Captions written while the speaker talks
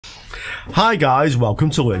Hi guys,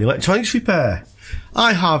 welcome to Learn Electronics Repair.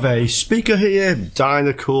 I have a speaker here,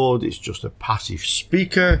 Dynacord. It's just a passive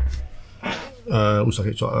speaker. Looks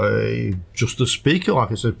like it's just a speaker,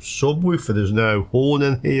 like it's a subwoofer. There's no horn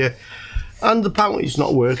in here, and apparently it's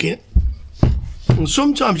not working. And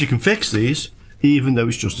sometimes you can fix these, even though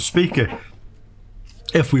it's just a speaker.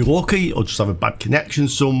 If we're lucky, or just have a bad connection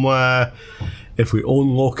somewhere. If we're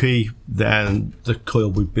unlucky, then the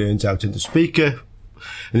coil will be burnt out in the speaker.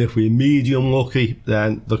 And if we're medium lucky,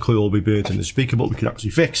 then the coil will be burnt in the speaker, but we can actually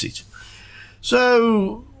fix it.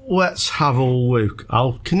 So let's have a look.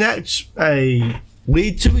 I'll connect a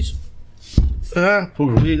lead to it.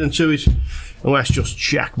 Plug a lead into it. And let's just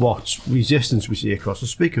check what resistance we see across the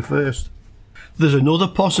speaker first. There's another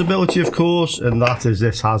possibility, of course, and that is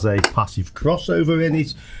this has a passive crossover in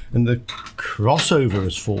it, and the crossover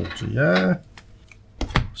is faulty. Yeah.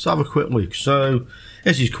 Let's have a quick look. So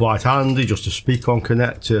this is quite handy, just a speak-on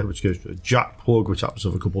connector which goes to a jack plug, which happens to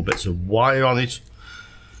have a couple of bits of wire on it.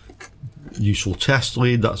 Useful test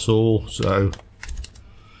lead, that's all. So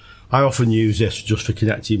I often use this just for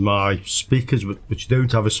connecting my speakers which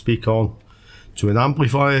don't have a speak-on to an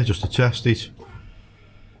amplifier, just to test it.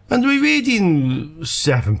 And we're reading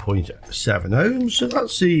 7.7 ohms, so that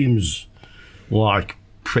seems like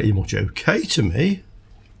pretty much okay to me.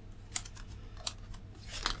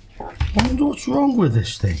 I wonder what's wrong with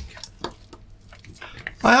this thing.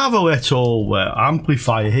 I have a little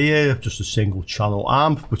amplifier here, just a single channel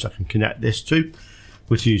amp, which I can connect this to,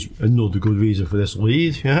 which is another good reason for this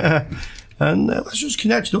lead. Yeah. And let's just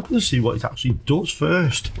connect it up and see what it actually does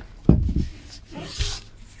first.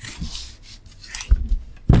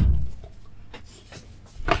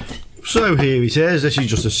 So here it is. This is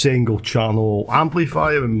just a single channel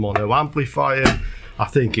amplifier, a mono amplifier. I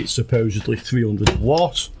think it's supposedly 300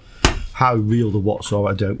 watts. How real the watts are,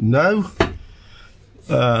 I don't know.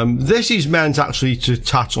 This is meant actually to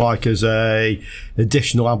attach like as a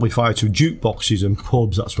additional amplifier to jukeboxes and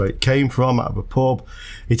pubs. That's where it came from, out of a pub.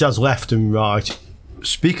 It has left and right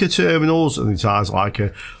speaker terminals, and it has like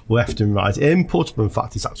a left and right input, but in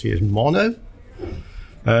fact it actually is mono.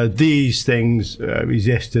 These things,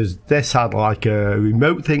 resistors, this had like a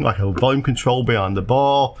remote thing, like a volume control behind the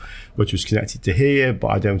bar, which was connected to here, but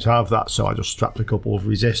I don't have that, so I just strapped a couple of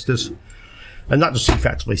resistors, and that just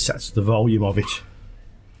effectively sets the volume of it.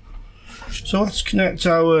 So let's connect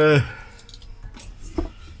our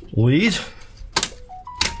lead,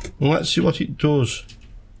 and let's see what it does.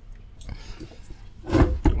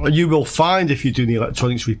 You will find if you're doing the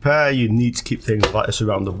electronics repair, you need to keep things like this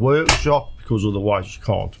around the workshop, because otherwise you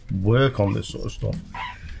can't work on this sort of stuff.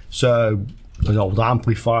 So an old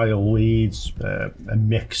amplifier, leads, a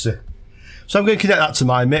mixer. So I'm going to connect that to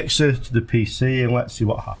my mixer, to the PC, and let's see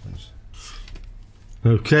what happens.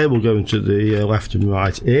 Okay, we'll go into the left and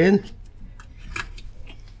right in.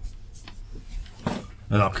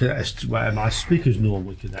 And I'll connect this to where my speakers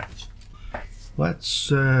normally connect.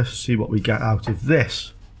 Let's see what we get out of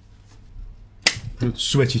this. Let's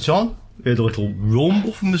switch it on. Heard a little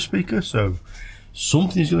rumble from the speaker, so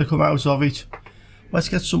something's going to come out of it. Let's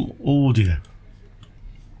get some audio.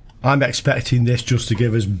 I'm expecting this just to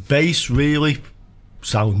give us bass, really.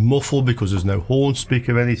 Sound muffled because there's no horn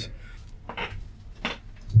speaker in it.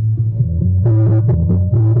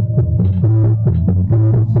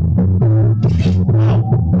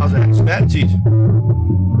 Well, as I expected,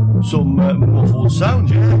 some muffled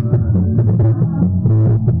sound, yeah.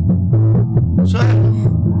 So,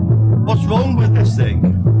 what's wrong with this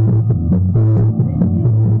thing?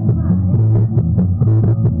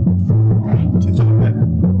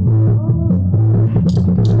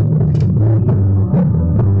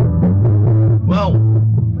 Well,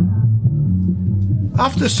 I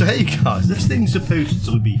have to say, guys, this thing's supposed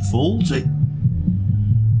to be faulty.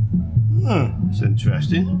 It's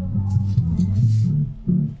interesting.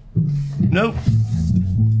 Nope.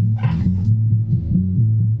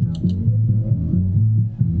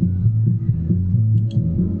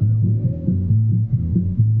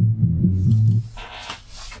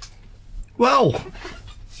 Well,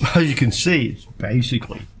 as you can see, it's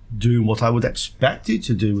basically doing what I would expect it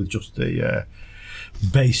to do with just the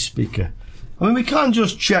bass speaker. I mean, we can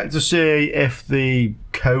just check to see if the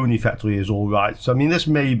cone effectively is all right. So, I mean, this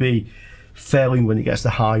may be failing when it gets to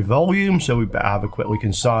high volume, so we better have a quick look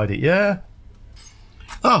inside it, yeah?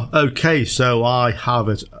 Oh, okay, so I have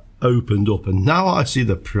it opened up, and now I see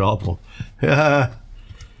the problem. Yeah.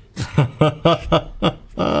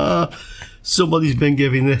 Somebody's been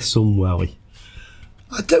giving this some welly.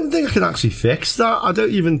 I don't think I can actually fix that. I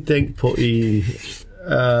don't even think putting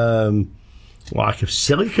like a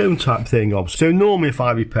silicone type thing on. So normally if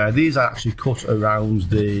I repair these, I actually cut around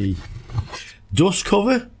the dust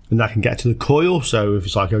cover, and I can get to the coil, so if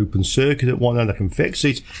it's like open circuit at one end I can fix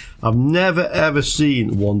it. I've never ever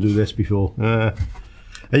seen one do this before. And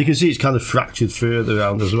you can see it's kind of fractured further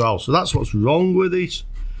around as well, so that's what's wrong with it.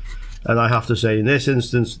 And I have to say in this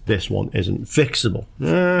instance this one isn't fixable.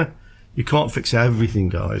 You can't fix everything,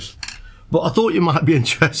 guys, but I thought you might be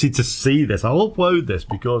interested to see this. I'll upload this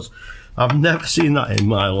because I've never seen that in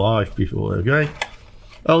my life before. Okay,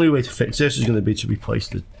 only way to fix this is going to be to replace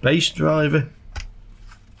the base driver.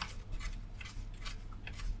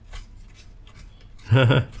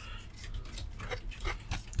 Have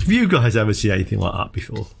you guys ever seen anything like that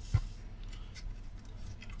before?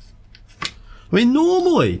 I mean,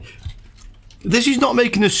 normally this is not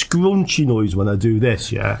making a scrunchy noise when I do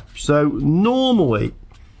this, yeah? So normally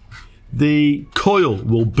the coil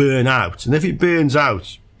will burn out, and if it burns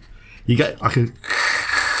out you get like a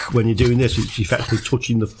when you're doing this, it's effectively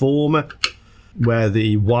touching the former where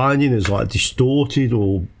the winding is like distorted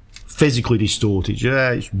or physically distorted.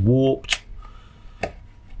 Yeah, it's warped.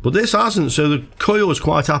 But this hasn't, so the coil has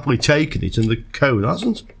quite happily taken it and the cone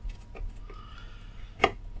hasn't.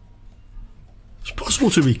 It's possible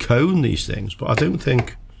to recone these things, but I don't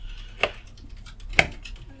think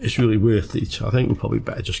it's really worth it. I think we'll probably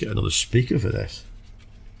better just get another speaker for this.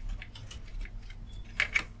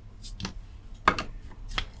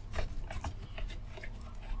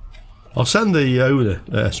 I'll send the owner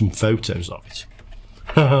some photos of it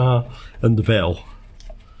and the bill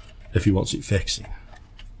if he wants it fixing.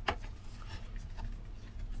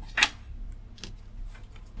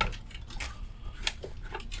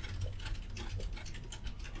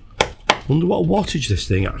 Wonder what wattage this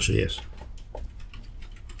thing actually is.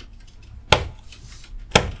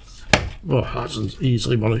 Oh, that doesn't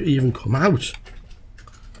easily want to even come out.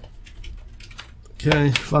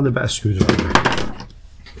 Okay, find a better screwdriver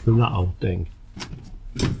than that old thing.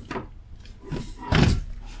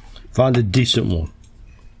 Find a decent one.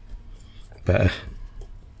 Better.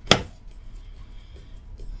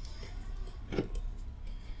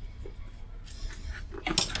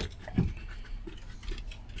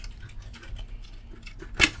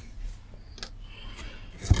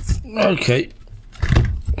 Okay,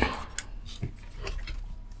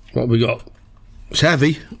 what we got? It's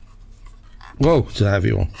heavy. Whoa, it's a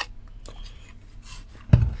heavy one.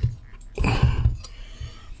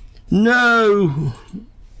 No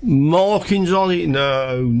markings on it,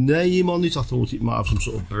 no name on it. I thought it might have some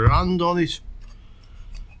sort of brand on it.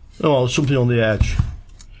 Oh, well, something on the edge.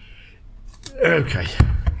 Okay,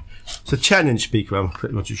 it's a 10-inch speaker, I'm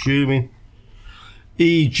pretty much assuming.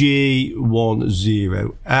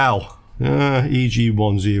 EG10L.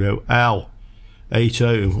 EG10L. 8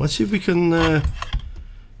 ohm. Let's see if we can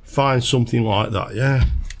find something like that, yeah.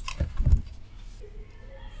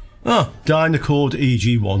 Oh, Dynacord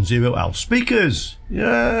EG10L speakers.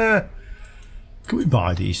 Yeah. Can we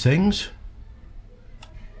buy these things?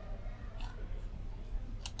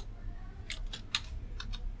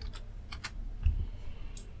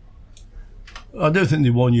 I don't think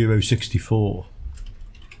they're €1.64.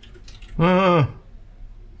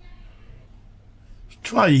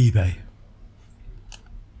 Try eBay.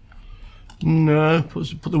 No,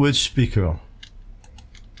 put the word speaker on.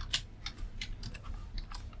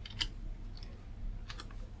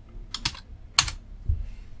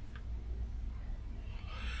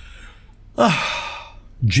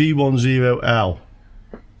 G10L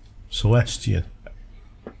Celestian.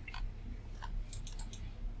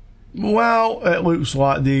 Well, it looks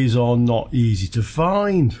like these are not easy to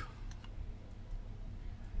find.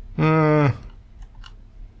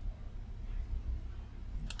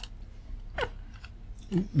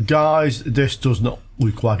 Guys, this does not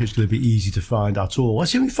look like it's going to be easy to find at all.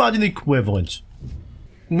 Let's see if we find an equivalent.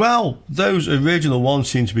 Well, those original ones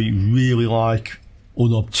seem to be really like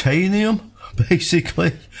unobtainium,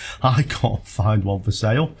 basically. I can't find one for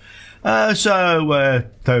sale.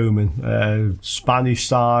 Thomann, Spanish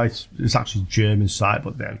site, it's actually a German site,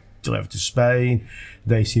 but they're delivered to Spain.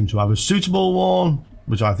 They seem to have a suitable one,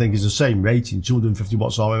 which I think is the same rating, 250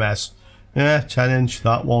 watts RMS. Yeah, 10-inch,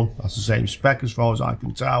 that one. That's the same spec as far as I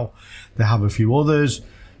can tell. They have a few others.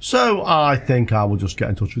 So I think I will just get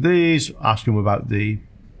in touch with these, ask them about the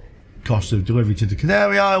cost of delivery to the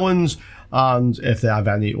Canary Islands, and if they have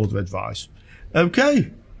any other advice.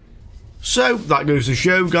 Okay. So that goes to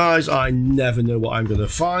show, guys, I never know what I'm going to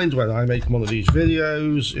find when I make one of these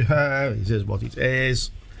videos. It is what it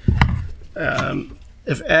is.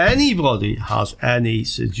 If anybody has any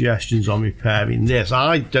suggestions on repairing this,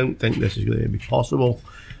 I don't think this is going to be possible.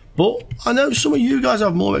 But I know some of you guys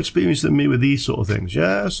have more experience than me with these sort of things,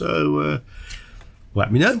 yeah? So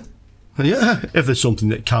let me know. And yeah, if there's something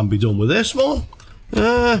that can be done with this one,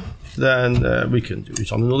 then we can do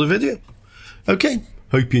it on another video. Okay,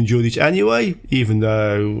 hope you enjoyed it anyway, even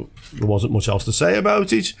though there wasn't much else to say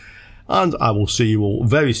about it. And I will see you all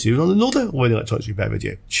very soon on another Win Electronics Repair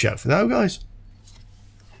video. Ciao for now, guys.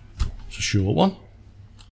 It's a short one.